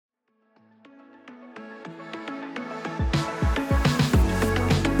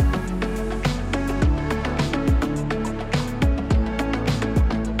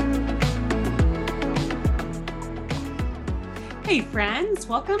friends.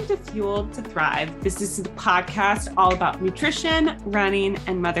 Welcome to Fueled to Thrive. This is the podcast all about nutrition, running,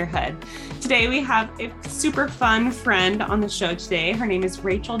 and motherhood. Today we have a super fun friend on the show today. Her name is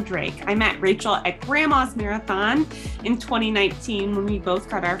Rachel Drake. I met Rachel at Grandma's Marathon in 2019 when we both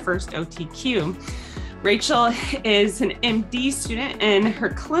got our first OTQ. Rachel is an MD student in her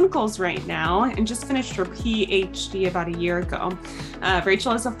clinicals right now and just finished her PhD about a year ago.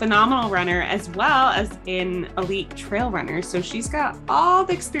 Rachel is a phenomenal runner as well as an elite trail runner. So she's got all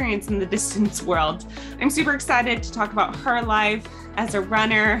the experience in the distance world. I'm super excited to talk about her life as a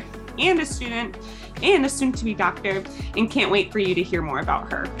runner and a student and a soon-to-be doctor, and can't wait for you to hear more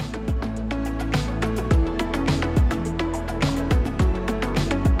about her.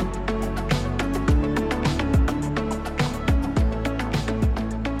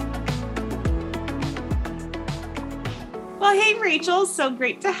 Well, hey, Rachel, so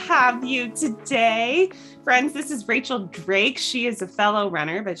great to have you today. Friends, this is Rachel Drake. She is a fellow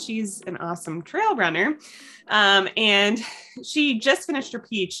runner, but she's an awesome trail runner. And she just finished her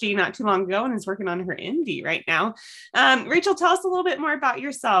PhD not too long ago and is working on her MD right now. Rachel, tell us a little bit more about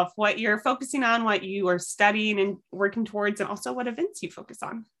yourself, what you're focusing on, what you are studying and working towards, and also what events you focus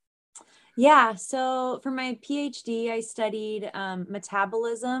on. Yeah. So for my PhD, I studied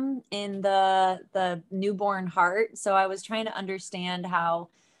metabolism in the newborn heart. So I was trying to understand how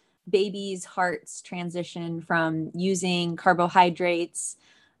babies' hearts transition from using carbohydrates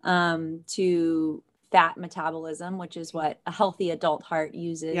to fat metabolism, which is what a healthy adult heart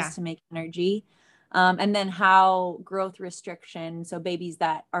uses to make energy. And then how growth restriction, so babies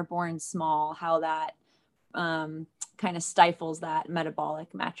that are born small, how that kind of stifles that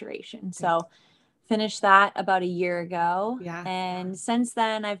metabolic maturation. So finished that about a year ago. And since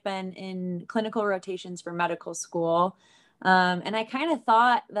then I've been in clinical rotations for medical school. And I kind of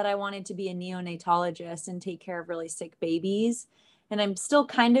thought that I wanted to be a neonatologist and take care of really sick babies. And I'm still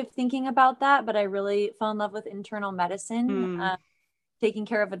kind of thinking about that, but I really fell in love with internal medicine, taking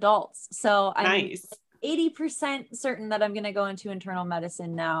care of adults. So I'm 80% certain that I'm going to go into internal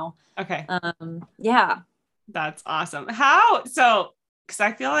medicine now. Okay. Yeah. That's awesome. Because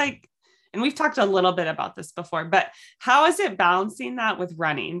I feel like, and we've talked a little bit about this before, but how is it balancing that with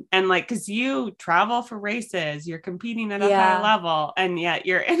running? And because you travel for races, you're competing at a high level, and yet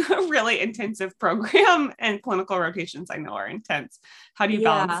you're in a really intensive program, and clinical rotations I know are intense. How do you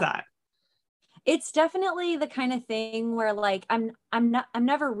balance that? It's definitely the kind of thing where I'm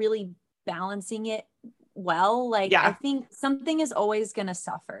never really balancing it well. I think something is always going to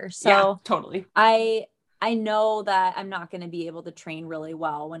suffer. So totally. I know that I'm not going to be able to train really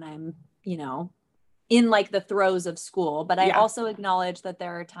well when I'm, in the throes of school, but I also acknowledge that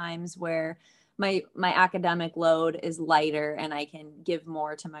there are times where my academic load is lighter and I can give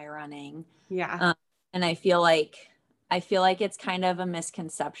more to my running. And I feel like it's kind of a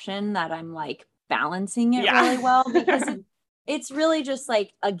misconception that I'm balancing it really well, because it's really just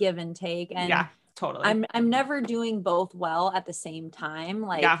a give and take. And totally. I'm never doing both well at the same time.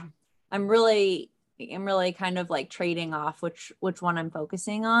 I'm really kind of trading off which one I'm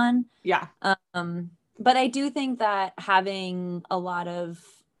focusing on. But I do think that having a lot of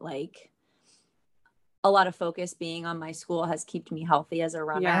focus being on my school has kept me healthy as a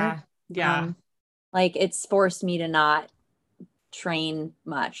runner. It's forced me to not train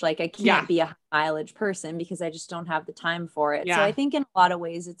much. I can't be a mileage person because I just don't have the time for it. So I think in a lot of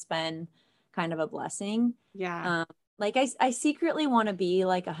ways it's been kind of a blessing. I secretly want to be a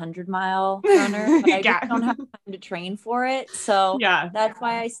 100-mile runner, but I just don't have time to train for it. So that's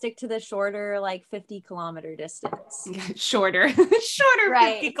why I stick to the shorter, 50-kilometer distance. Shorter,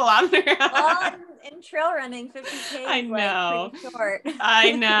 right. 50 kilometer. Well, in trail running, 50K I know. Pretty short.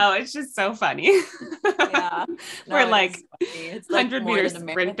 I know. It's just so funny. We're 100 meter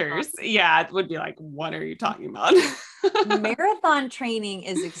sprinters. It would be what are you talking about? Marathon training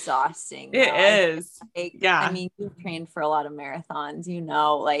is exhausting. It is. I mean, you've trained for a lot of marathons,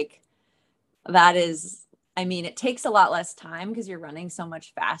 that is, it takes a lot less time because you're running so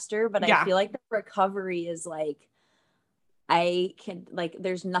much faster, but I feel like the recovery is I can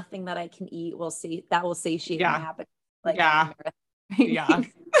there's nothing that I can eat that will satiate my appetite.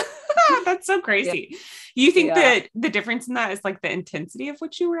 That's so crazy. You think that the difference in that is the intensity of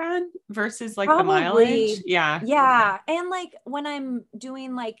what you ran versus the mileage? Yeah. And when I'm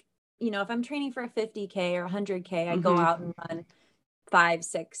doing if I'm training for a 50K or 100K, I go out and run 5,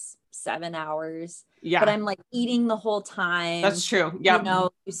 6, 7 hours. But I'm eating the whole time. That's true. Yeah.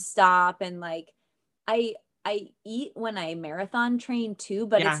 You stop and I eat when I marathon train too,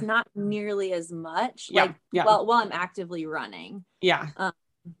 but it's not nearly as much while I'm actively running.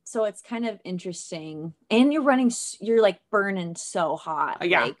 So it's kind of interesting, and you're like burning so hot.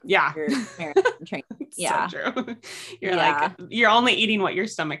 Yeah. Like Yeah. your marathon training. Yeah. So true. You're Yeah. like, you're only eating what your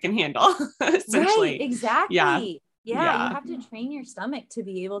stomach can handle, Right. essentially. Yeah. Exactly. Yeah. You Yeah. have to train your stomach to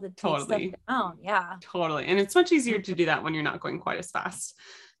be able to take stuff Totally. down. Yeah. Totally. And it's much easier to do that when you're not going quite as fast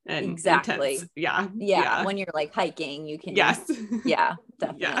and intense. Exactly. Yeah. Yeah. Yeah. When you're like hiking, you can. Yes. Yeah,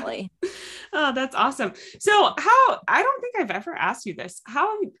 Yeah. definitely. Oh, that's awesome. So I don't think I've ever asked you this.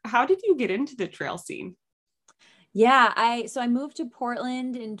 How did you get into the trail scene? Yeah. I moved to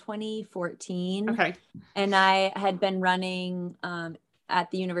Portland in 2014, Okay. and I had been running at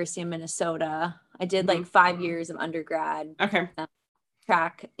the University of Minnesota. I did Mhm. like 5 years of undergrad Okay.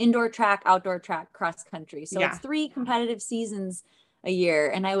 track, indoor track, outdoor track, cross country. So Yeah. it's 3 competitive seasons a year.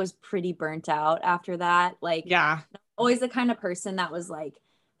 And I was pretty burnt out after that. Like, Yeah. always the kind of person that was like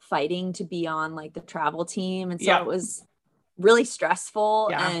fighting to be on like the travel team. And so Yep. it was really stressful,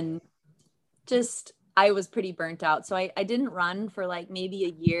 Yeah. and just, I was pretty burnt out. So I didn't run for like maybe a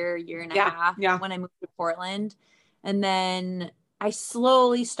year and a Yeah. half Yeah. when I moved to Portland. And then I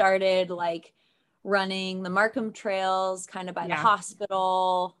slowly started like running the Markham trails kind of by the Yeah.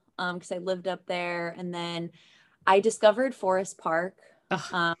 hospital, because I lived up there. And then I discovered Forest Park,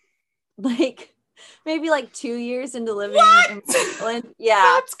 Ugh. like maybe like 2 years into living What? in Portland.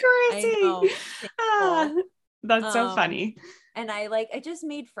 Yeah, That's crazy. I know. Ah, Thankful. that's so Um, funny. And I just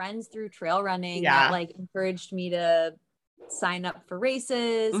made friends through trail running Yeah. that like encouraged me to sign up for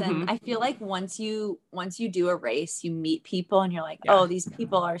races. Mhm. And I feel like once you do a race, you meet people and you're like, Yeah. oh, these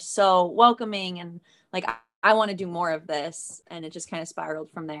people are so welcoming, and like I want to do more of this. And it just kind of spiraled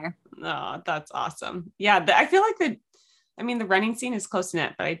from there. Oh, that's awesome. Yeah. I feel like the running scene is close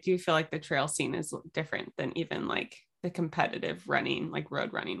knit, but I do feel like the trail scene is different than even like the competitive running, like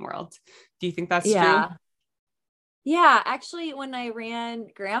road running world. Do you think that's true? Yeah. Yeah, actually, when I ran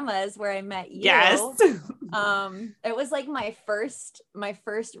Grandma's, where I met you, Yes. it was like my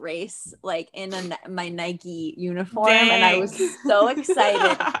first race, like in my Nike uniform, and I was so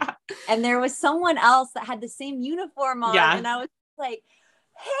excited. And there was someone else that had the same uniform on, Yeah. and I was like,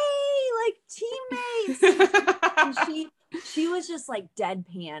 "Hey, like teammates!" And she was just like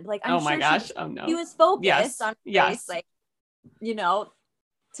deadpan, like I'm Oh my sure gosh. Oh no. she was focused Yes. on the Yes. race, like,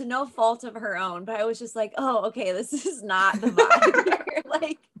 to no fault of her own, but I was just like, oh, okay, this is not the vibe here.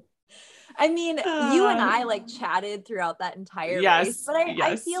 Like, I mean, you and I like chatted throughout that entire Yes, race, but I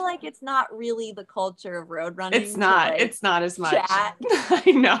yes. feel like it's not really the culture of road running. It's not. like, It's not as much. chat.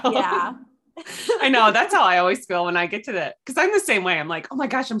 I know. Yeah. I know. That's how I always feel when I get to the, because I'm the same way. I'm like, oh my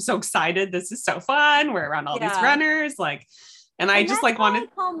gosh, I'm so excited. This is so fun. We're around all these Yeah. runners. Like, and I just like wanted,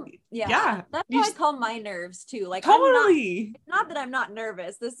 yeah, that's you how I just- calm my nerves too. Like, totally. not that I'm not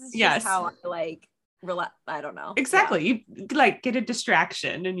nervous. This is just Yes. how I like relax. I don't know. Exactly. You like get a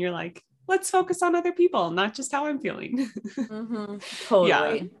distraction and you're like, let's focus on other people, not just how I'm feeling. Yeah. Mm-hmm. Totally.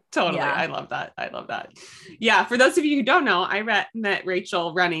 Yeah, totally. Yeah. I love that. I love that. Yeah. For those of you who don't know, I met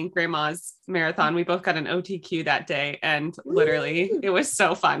Rachel running Grandma's marathon. We both got an OTQ that day, and literally it was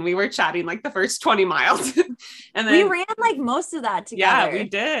so fun. We were chatting like the first 20 miles and then we ran like most of that together. Yeah, we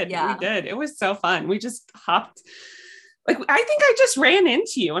did. Yeah. We did. It was so fun. We just hopped. Like, I think I just ran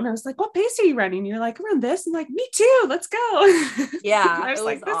into you and I was like, what pace are you running? You're like, around this. I'm like, me too. Let's go. Yeah. I was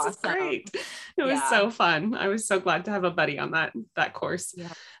like, this is great. It was so fun. I was so glad to have a buddy on that course. Yeah.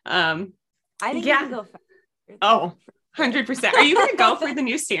 I think you can go faster. Oh, 100%. Are you going to go for the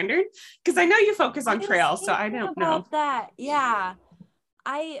new standard? Because I know you focus on trails, so I don't know about that. Yeah.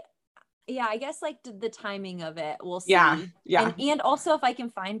 I guess like the timing of it, we'll see. Yeah. And also if I can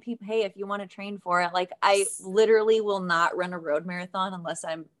find people, hey, if you want to train for it, like I literally will not run a road marathon unless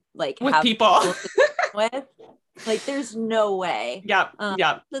I'm like with people with. Like there's no way. Yep. So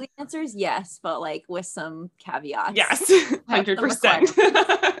the answer is yes, but like with some caveats. Yes.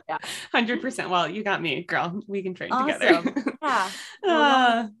 100%. Yeah. 100%. Well, you got me, girl. We can train Awesome. together.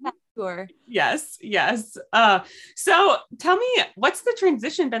 Yeah. Sure. Yes. So tell me, what's the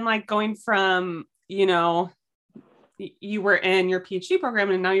transition been like going from, you were in your PhD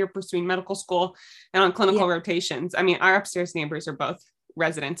program and now you're pursuing medical school and on clinical rotations. I mean, our upstairs neighbors are both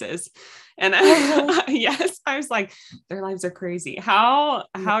residences. And yes, I was like, their lives are crazy. How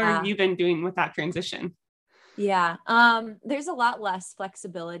have you been doing with that transition? Yeah. There's a lot less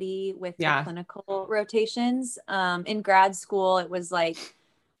flexibility with the clinical rotations. In grad school, it was like,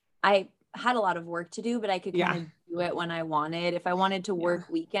 I had a lot of work to do, but I could kind of do it when I wanted. If I wanted to work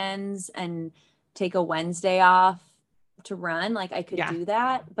weekends and take a Wednesday off to run, like I could do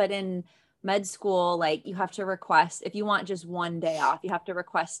that. But in med school, like you have to request, if you want just one day off, you have to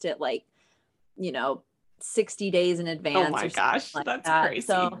request it like, 60 days in advance. Oh my gosh, like that's that. crazy.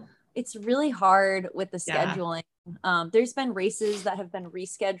 So it's really hard with the Yeah. scheduling. There's been races that have been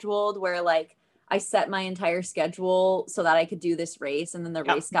rescheduled where like I set my entire schedule so that I could do this race, and then the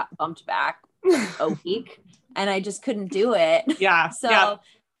race got bumped back a week and I just couldn't do it. Yeah. So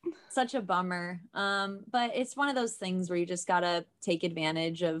such a bummer. But it's one of those things where you just gotta take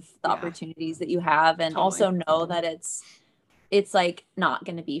advantage of the opportunities that you have, and also know that it's like not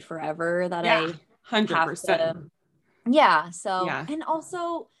going to be forever, that I 100%. So, and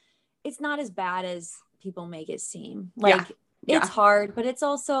also it's not as bad as people make it seem. Like it's hard, but it's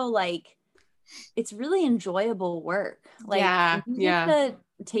also like, it's really enjoyable work. Like you get to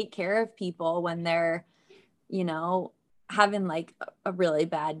take care of people when they're, you know, having like a really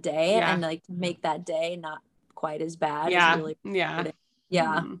bad day, and like to make that day not quite as bad is really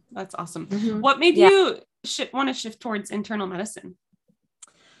rewarding. That's awesome. Mm-hmm. What made you want to shift towards internal medicine?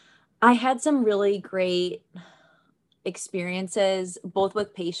 I had some really great experiences, both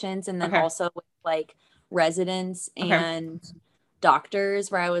with patients and then also with like residents and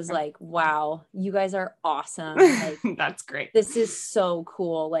doctors, where I was like, wow, you guys are awesome. Like, that's great. This is so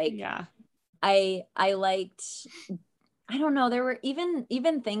cool. Like, I liked, I don't know, there were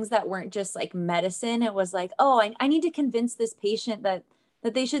even things that weren't just like medicine. It was like, oh, I need to convince this patient that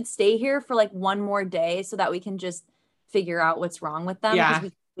they should stay here for like one more day so that we can just figure out what's wrong with them,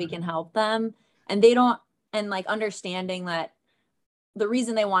 because we can help them. And they don't, and like understanding that the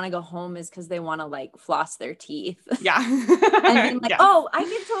reason they want to go home is because they want to like floss their teeth. And being like, oh, I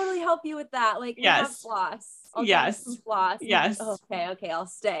can totally help you with that. Like, we have floss. I'll give you some floss. Like, okay, I'll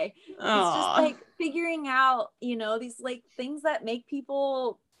stay. It's just like figuring out, you know, these like things that make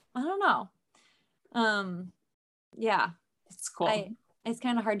people, I don't know. It's cool. It's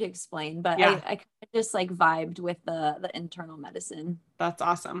kind of hard to explain, but I just like vibed with the internal medicine. That's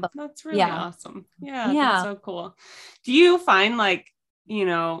awesome. That's really awesome. Yeah. That's so cool. Do you find like, you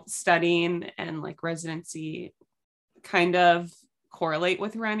know, studying and like residency kind of correlate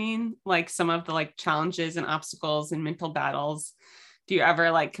with running, like some of the like challenges and obstacles and mental battles? Do you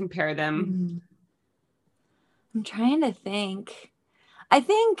ever like compare them? I'm trying to think. I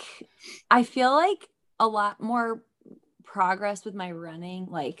feel like a lot more progress with my running.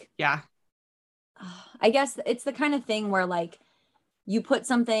 Like, I guess it's the kind of thing where like you put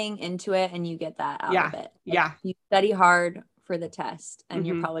something into it and you get that out of it. Like, you study hard for the test and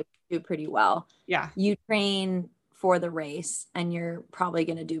you're probably do pretty well. You train for the race and you're probably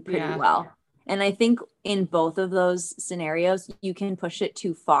going to do pretty well. And I think in both of those scenarios, you can push it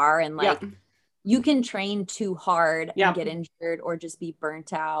too far, and like you can train too hard and get injured or just be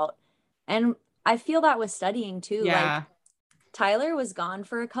burnt out. And I feel that with studying too. Like, Tyler was gone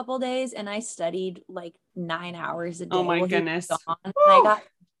for a couple days and I studied like 9 hours a day. Oh my goodness. And I got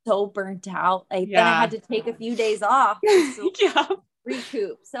so burnt out. Like, then I had to take a few days off to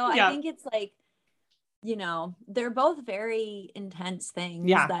recoup. So I think it's like, you know, they're both very intense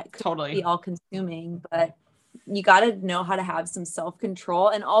things that could be all consuming, but you got to know how to have some self-control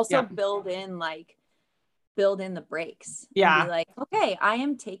and also build in the breaks. Be like, okay, I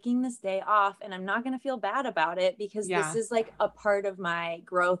am taking this day off and I'm not going to feel bad about it, because this is like a part of my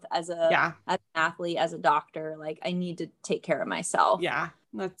growth as as an athlete, as a doctor. Like, I need to take care of myself.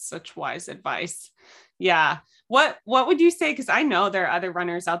 That's such wise advice. What would you say? Because I know there are other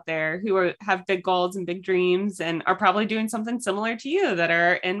runners out there who have big goals and big dreams and are probably doing something similar to you, that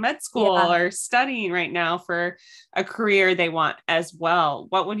are in med school or studying right now for a career they want as well.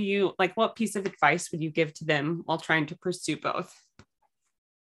 What piece of advice would you give to them while trying to pursue both?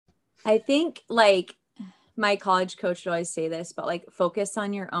 I think like my college coach would always say this, but like focus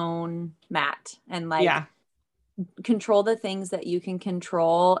on your own mat and like control the things that you can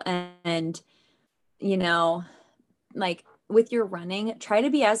control. And, you know, like with your running, try to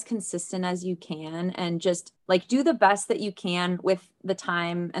be as consistent as you can and just like do the best that you can with the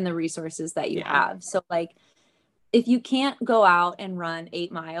time and the resources that you have. So like, if you can't go out and run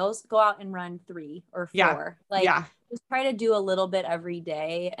 8 miles, go out and run 3 or 4. Just try to do a little bit every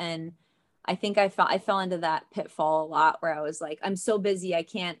day. And I think I fell into that pitfall a lot, where I was like, I'm so busy, I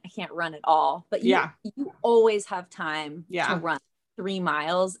can't run at all. But you always have time to run 3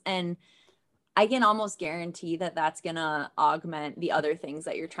 miles. And I can almost guarantee that that's going to augment the other things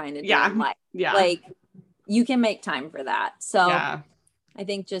that you're trying to do in life. Like, you can make time for that. So I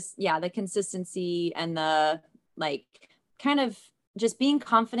think just, the consistency and the like kind of just being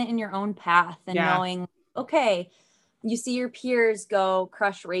confident in your own path and knowing, okay, you see your peers go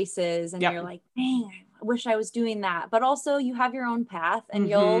crush races and you're like, dang, I wish I was doing that. But also you have your own path and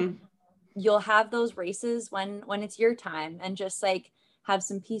you'll have those races when it's your time, and just like have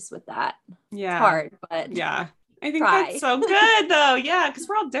some peace with that. Yeah. It's hard, but yeah. I think try. that's so good though. Yeah. Cause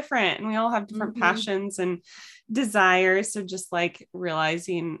we're all different and we all have different passions and desires. So just like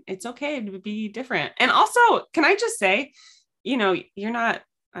realizing it's okay to be different. And also, can I just say, you're not,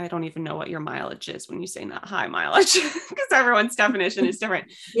 I don't even know what your mileage is when you say not high mileage, because everyone's definition is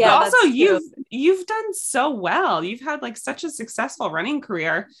different. Yeah. But also you've done so well. You've had like such a successful running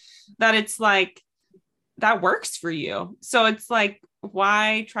career that it's like, that works for you. So it's like,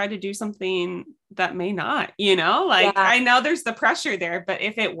 why try to do something that may not, I know there's the pressure there, but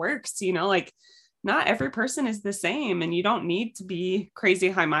if it works, like not every person is the same and you don't need to be crazy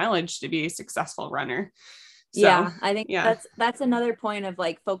high mileage to be a successful runner. So, I think that's another point of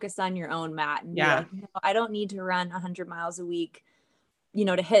like focus on your own, Matt, and be like, I don't need to run 100 miles a week,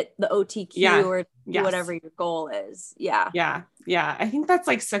 to hit the OTQ or do whatever your goal is. Yeah. I think that's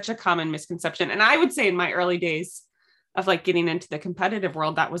like such a common misconception. And I would say in my early days of like getting into the competitive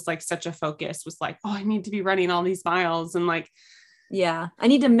world, that was like such a focus, was like, oh, I need to be running all these miles. And like, I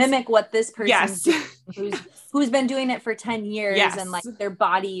need to mimic what this person who's been doing it for 10 years and like their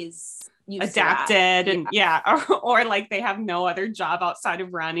body is adapted and or like they have no other job outside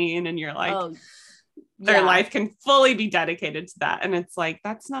of running and you're like, their life can fully be dedicated to that. And it's like,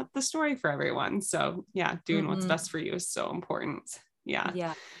 that's not the story for everyone. So doing what's best for you is so important.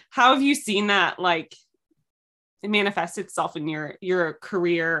 Yeah. How have you seen that like it manifests itself in your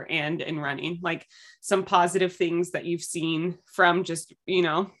career and in running, like some positive things that you've seen from just,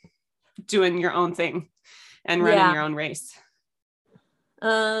 doing your own thing and running your own race?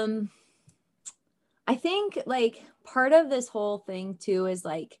 I think like part of this whole thing too is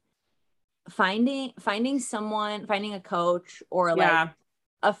like finding a coach or like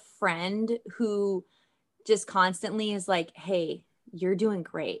a friend who just constantly is like, hey, you're doing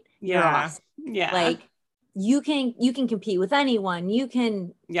great. You're awesome. Like you can compete with anyone. You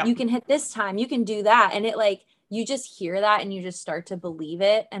can hit this time, you can do that. And it like, you just hear that and you just start to believe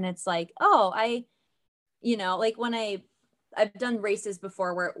it. And it's like, oh, like when I've done races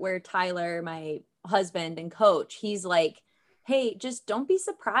before where Tyler, my husband and coach, he's like, hey, just don't be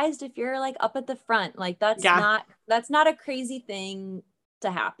surprised if you're like up at the front. Like that's not a crazy thing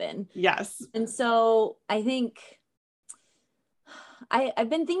to happen. Yes. And so I think I've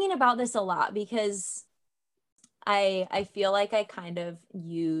been thinking about this a lot because I feel like I kind of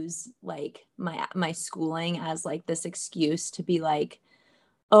use like my schooling as like this excuse to be like,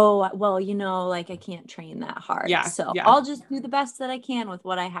 oh, well, like I can't train that hard. So I'll just do the best that I can with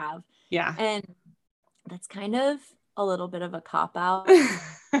what I have. Yeah. And that's kind of a little bit of a cop out.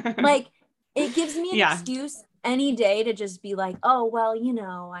 Like it gives me an excuse any day to just be like, oh, well,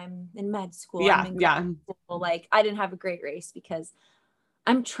 I'm in med school. I'm in grad school. Like I didn't have a great race because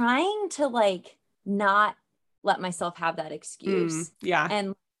I'm trying to like not let myself have that excuse.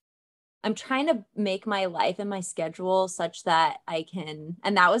 And I'm trying to make my life and my schedule such that I can,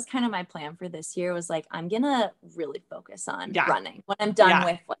 and that was kind of my plan for this year, was like, I'm going to really focus on running when I'm done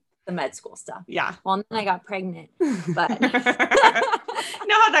with like the med school stuff. Well, and then I got pregnant, but know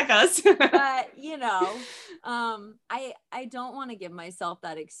how that goes. But I don't want to give myself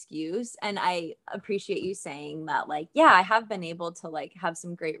that excuse. And I appreciate you saying that, like, I have been able to like have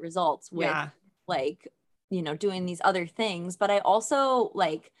some great results with like, doing these other things, but I also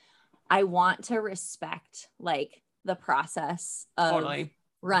like, I want to respect like the process of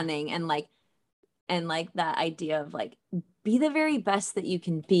running and like that idea of like, be the very best that you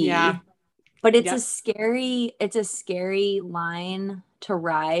can be. But it's a scary line to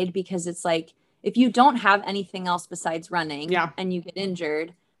ride, because it's like, if you don't have anything else besides running and you get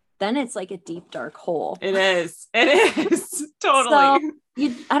injured, then it's like a deep, dark hole. It is totally. So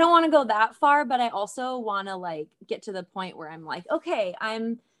I don't want to go that far, but I also want to like get to the point where I'm like, okay,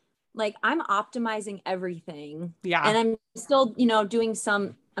 I'm optimizing everything. And I'm still, doing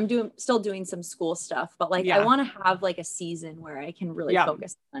some school stuff, but like, I want to have like a season where I can really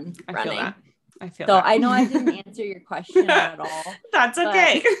focus on running. I feel so that. I know I didn't answer your question at all. That's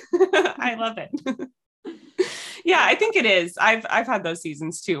okay. I love it. I think it is. I've had those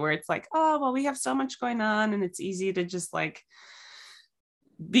seasons too, where it's like, oh, well, we have so much going on and it's easy to just like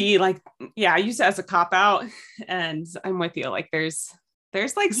be like, I use it as a cop out, and I'm with you. Like there's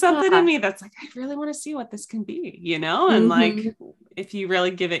like something in me that's like, I really want to see what this can be, and like, if you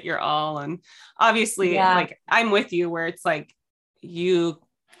really give it your all. And obviously like I'm with you, where it's like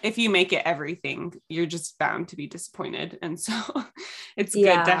if you make it everything, you're just bound to be disappointed. And so it's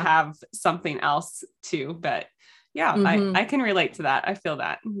good to have something else too. But I can relate to that. I feel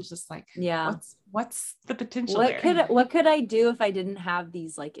that. I'm just like, what's the potential there? What could I do if I didn't have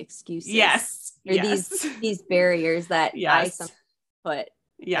these like excuses? These barriers that I sometimes put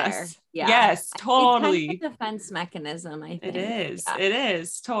Yes. there. Yeah. Yes, totally. It's kind of a defense mechanism, I think. It is. Yeah. It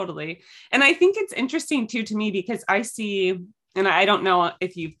is totally. And I think it's interesting too, to me, because I see, and I don't know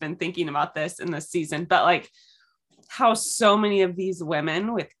if you've been thinking about this in this season, but like how so many of these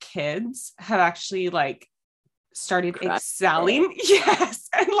women with kids have actually like started excelling. Yes.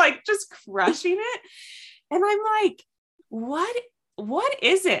 And like just crushing it. And I'm like, what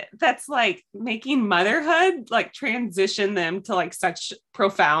is it that's like making motherhood like transition them to like such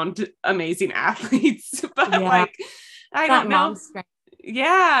profound, amazing athletes? But like, I don't know.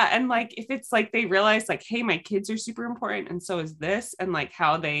 Yeah. And like, if it's like, they realize like, hey, my kids are super important. And so is this, and like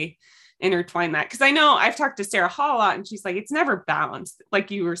how they intertwine that. Cause I know I've talked to Sarah Hall a lot, and she's like, it's never balanced.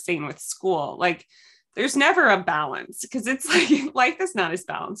 Like you were saying with school, like there's never a balance, because it's like life is not as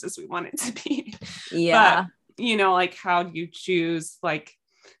balanced as we want it to be. Yeah. But, you know, like how do you choose like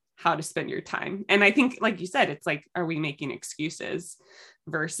how to spend your time? And I think, like you said, it's like, are we making excuses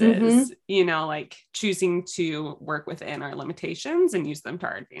versus, you know, like choosing to work within our limitations and use them to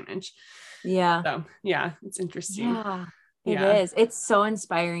our advantage? Yeah. So yeah, it's interesting. Yeah, it is. It's so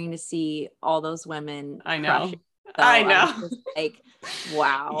inspiring to see all those women. I know. So I know. Like,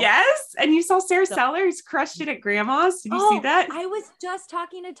 wow. Yes. And you saw Sarah Sellers crushed it at Grandma's. Did you see that? I was just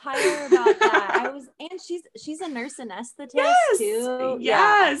talking to Tyler about that. And she's a nurse anesthetist too.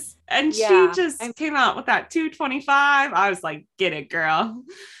 Yes. Yeah. And she just came out with that 225. I was like, get it, girl.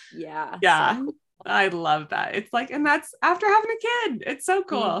 Yeah. Yeah. So cool. I love that. It's like, and that's after having a kid. It's so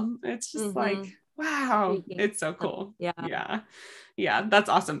cool. It's just like, wow. It's so cool. Yeah. Yeah. Yeah. That's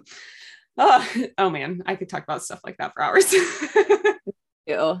awesome. Oh man, I could talk about stuff like that for hours.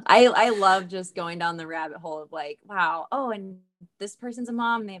 I love just going down the rabbit hole of like, wow, and this person's a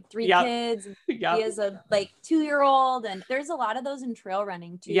mom, and they have 3 kids, and he has a like 2-year-old, and there's a lot of those in trail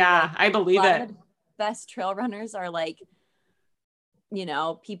running too. Yeah, like, I believe it. The best trail runners are like, you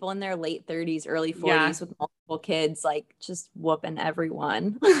know, people in their late 30s, early 40s with multiple kids, like just whooping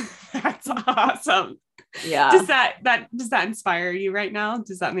everyone. That's awesome. Yeah. Does that inspire you right now?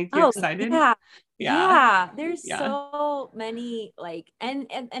 Does that make you excited? Yeah. There's so many like,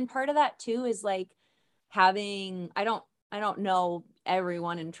 and part of that too is like having, I don't know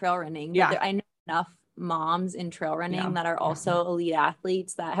everyone in trail running, but I know enough moms in trail running that are also elite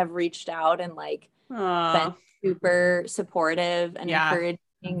athletes that have reached out and like been super supportive and encouraging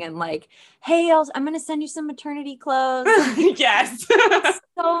and like, hey, I'm going to send you some maternity clothes. Yes.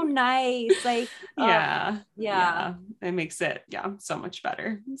 So nice. Like, it makes it, so much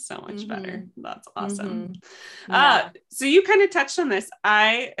better. So much better. That's awesome. So you kind of touched on this.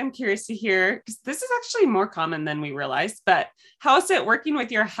 I am curious to hear, because this is actually more common than we realized, but how is it working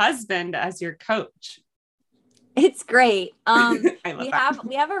with your husband as your coach? It's great. We have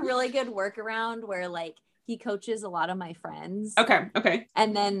a really good workaround where like he coaches a lot of my friends. Okay.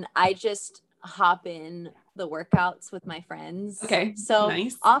 And then I just hop in the workouts with my friends. Okay. So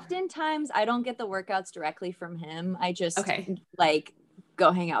nice. Oftentimes I don't get the workouts directly from him. I just like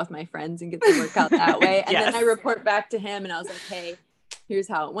go hang out with my friends and get the workout that way. And then I report back to him and I was like, hey, here's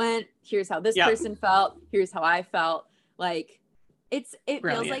how it went. Here's how this person felt. Here's how I felt. Like it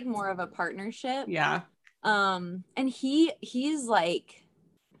feels like more of a partnership. Yeah. And he's like,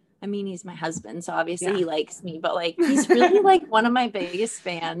 I mean, he's my husband, so obviously he likes me, but like, he's really like one of my biggest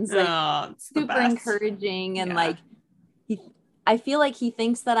fans, like super encouraging. And like, I feel like he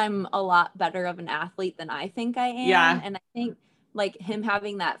thinks that I'm a lot better of an athlete than I think I am. Yeah. And I think like him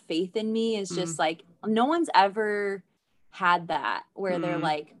having that faith in me is just like, no one's ever had that where they're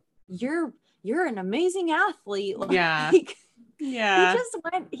like, you're an amazing athlete. Like, he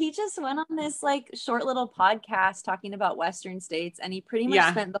just went on this like short little podcast talking about Western states, and he pretty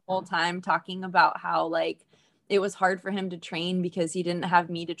much spent the whole time talking about how like it was hard for him to train because he didn't have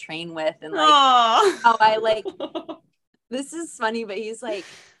me to train with, and like how I like this is funny, but he's like,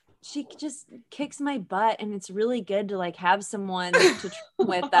 she just kicks my butt, and it's really good to like have someone to train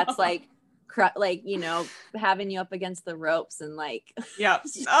with that's like you know, having you up against the ropes and like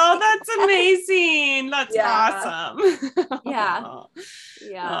that's amazing. That's awesome.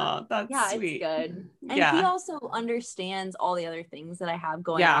 That's sweet. It's good. And he also understands all the other things that I have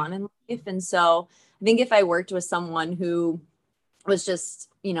going on in life, and so I think if I worked with someone who was just,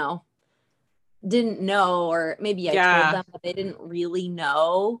 you know, didn't know, or maybe I told them but they didn't really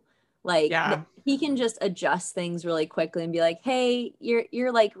know, like he can just adjust things really quickly and be like, hey,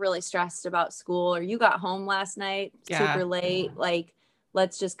 you're like really stressed about school, or you got home last night super late, like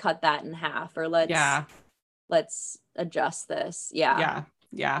let's just cut that in half, or let's adjust this. Do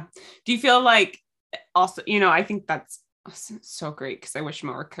you feel like also, you know, I think that's So great, because I wish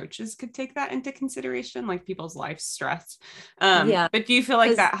more coaches could take that into consideration, like people's life stress. Yeah. But do you feel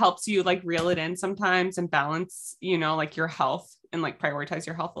like that helps you like reel it in sometimes and balance, like your health and like prioritize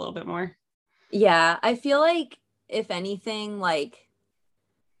your health a little bit more? Yeah, I feel like if anything, like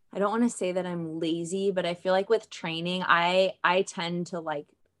I don't want to say that I'm lazy, but I feel like with training, I tend to like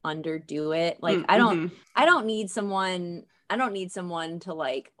underdo it. Like I don't need someone to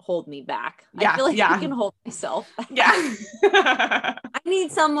like hold me back. Yeah, I feel like yeah. I can hold myself back. Yeah. I need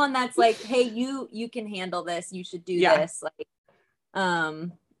someone that's like, hey, you can handle this. You should do this. Like,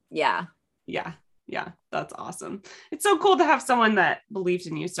 yeah. Yeah. That's awesome. It's so cool to have someone that believes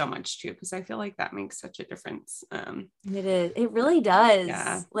in you so much too, because I feel like that makes such a difference. It is. It really does.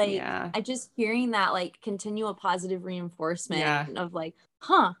 Yeah. Like, I just hearing that like continual positive reinforcement of like,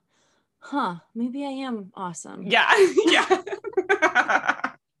 huh, maybe I am awesome. Yeah.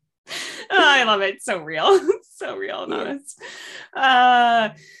 I love it. It's so real. It's so real and honest.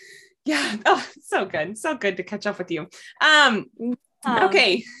 Yeah. Oh, so good. So good to catch up with you.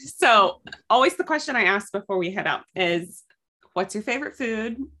 Okay. So always the question I ask before we head out is, what's your favorite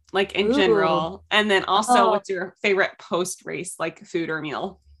food? Like in general. And then also what's your favorite post-race, like food or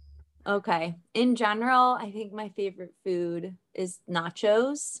meal? Okay. In general, I think my favorite food is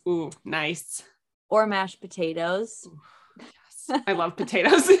nachos. Ooh, nice. Or mashed potatoes. Ooh, yes. I love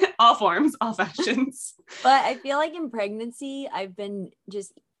potatoes, all forms, all fashions. But I feel like in pregnancy, I've been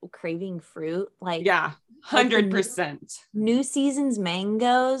just craving fruit. Like, 100%. New Season's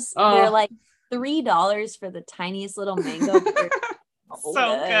mangoes. They're like $3 for the tiniest little mango.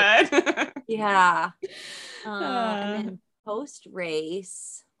 So good. Yeah. And then post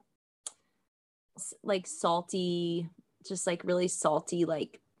race, like salty, just like really salty,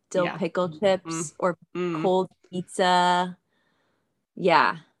 like dill pickle chips or cold pizza.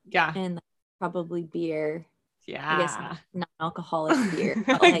 Yeah. And probably beer. I guess non-alcoholic beer.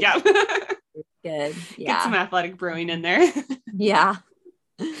 Like, good. Yeah. Get some athletic brewing in there. Yeah.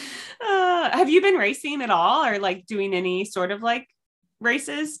 Have you been racing at all, or like doing any sort of like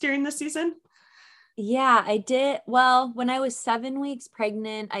races during the season? Yeah, I did. Well, when I was 7 weeks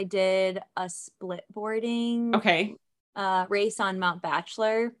pregnant, I did a split boarding race on Mount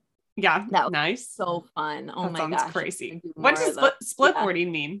Bachelor. Yeah, that was nice. So fun. Oh that my gosh. Crazy. What does split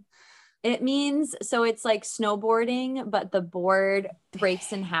boarding mean? It means, so it's like snowboarding, but the board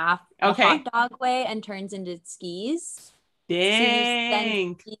breaks in half the hot dog way and turns into skis.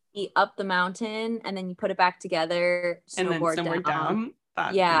 Dang. So you send ski up the mountain and then you put it back together, snowboard and then down.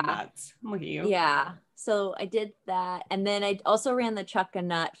 That's nuts. Look at you. Yeah. So I did that. And then I also ran the Chuck a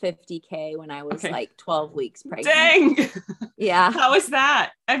Nut 50K when I was like 12 weeks pregnant. Dang. Yeah. How was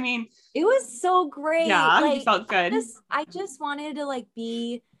that? I mean, it was so great. Yeah, like, you felt good. I just wanted to like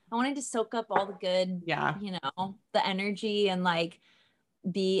I wanted to soak up all the good, the energy and like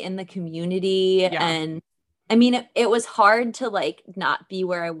be in the community. And I mean, it was hard to like not be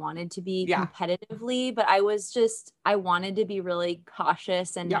where I wanted to be competitively, but I wanted to be really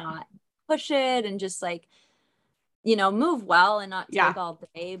cautious and not push it and just like, move well and not take all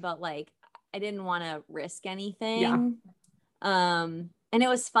day, but like, I didn't want to risk anything. And it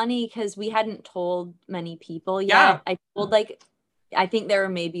was funny because we hadn't told many people yet. I told I think there were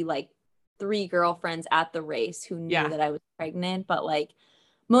maybe like 3 girlfriends at the race who knew that I was pregnant, but like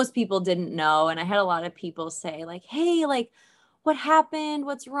most people didn't know. And I had a lot of people say like, hey, like what happened?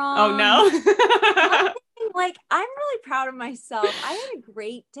 What's wrong? Oh no. Like, I'm really proud of myself. I had a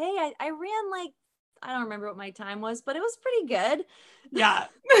great day. I ran like, I don't remember what my time was, but it was pretty good. Yeah.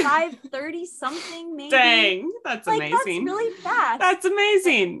 5:30 something maybe. Dang, that's like, amazing. That's really fast. That's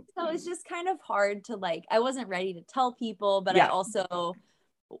amazing. So it's just kind of hard to like, I wasn't ready to tell people, but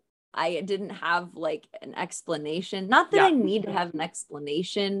I didn't have like an explanation. Not that I need to have an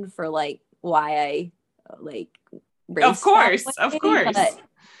explanation for like why I like raced. Of course. But,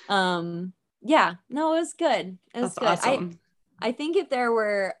 no, it was good. It was good. Awesome. I think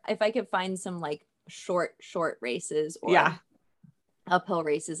if I could find some like short races or uphill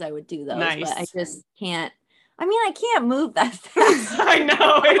races, I would do those. Nice. But I just can't. I mean, I can't move that fast. I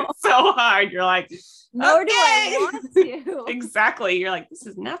know, it's so hard. You're like, nor do I want to. Exactly. You're like, this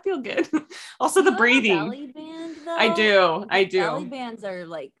does not feel good. Also, the breathing. Belly band, though? I do. Belly bands are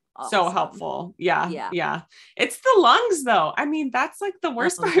like awesome. So helpful. Yeah. It's the lungs, though. I mean, that's like the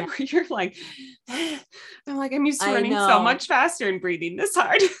worst part where you're like, I'm used to running so much faster and breathing this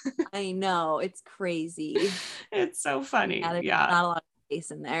hard. I know. It's crazy. It's so funny. Yeah. There's not a lot of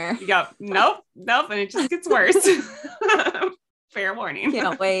space in there. Yeah. Nope. And it just gets worse. Fair warning.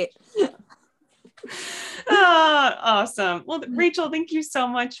 Can't wait. Oh, awesome. Well, Rachel, thank you so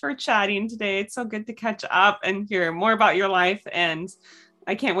much for chatting today. It's so good to catch up and hear more about your life. And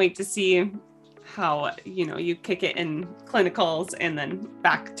I can't wait to see how, you kick it in clinicals and then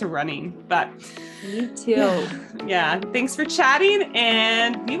back to running. But me too. Yeah. Thanks for chatting,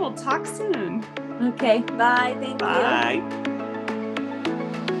 and we will talk soon. Okay. Bye. Thank you. Bye.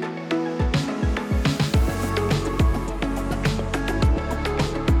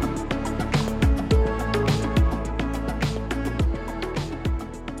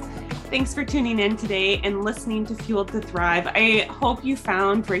 Thanks for tuning in today and listening to Fueled to Thrive. I hope you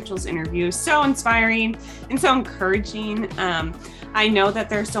found Rachel's interview so inspiring and so encouraging. I know that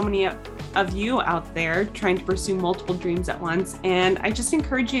there are so many of you out there trying to pursue multiple dreams at once, and I just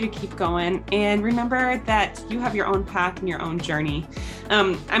encourage you to keep going and remember that you have your own path and your own journey.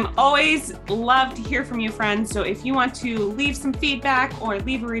 I'm always love to hear from you, friends. So if you want to leave some feedback or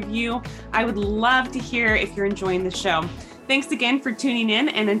leave a review, I would love to hear if you're enjoying the show. Thanks again for tuning in,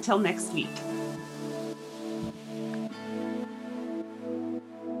 and until next week.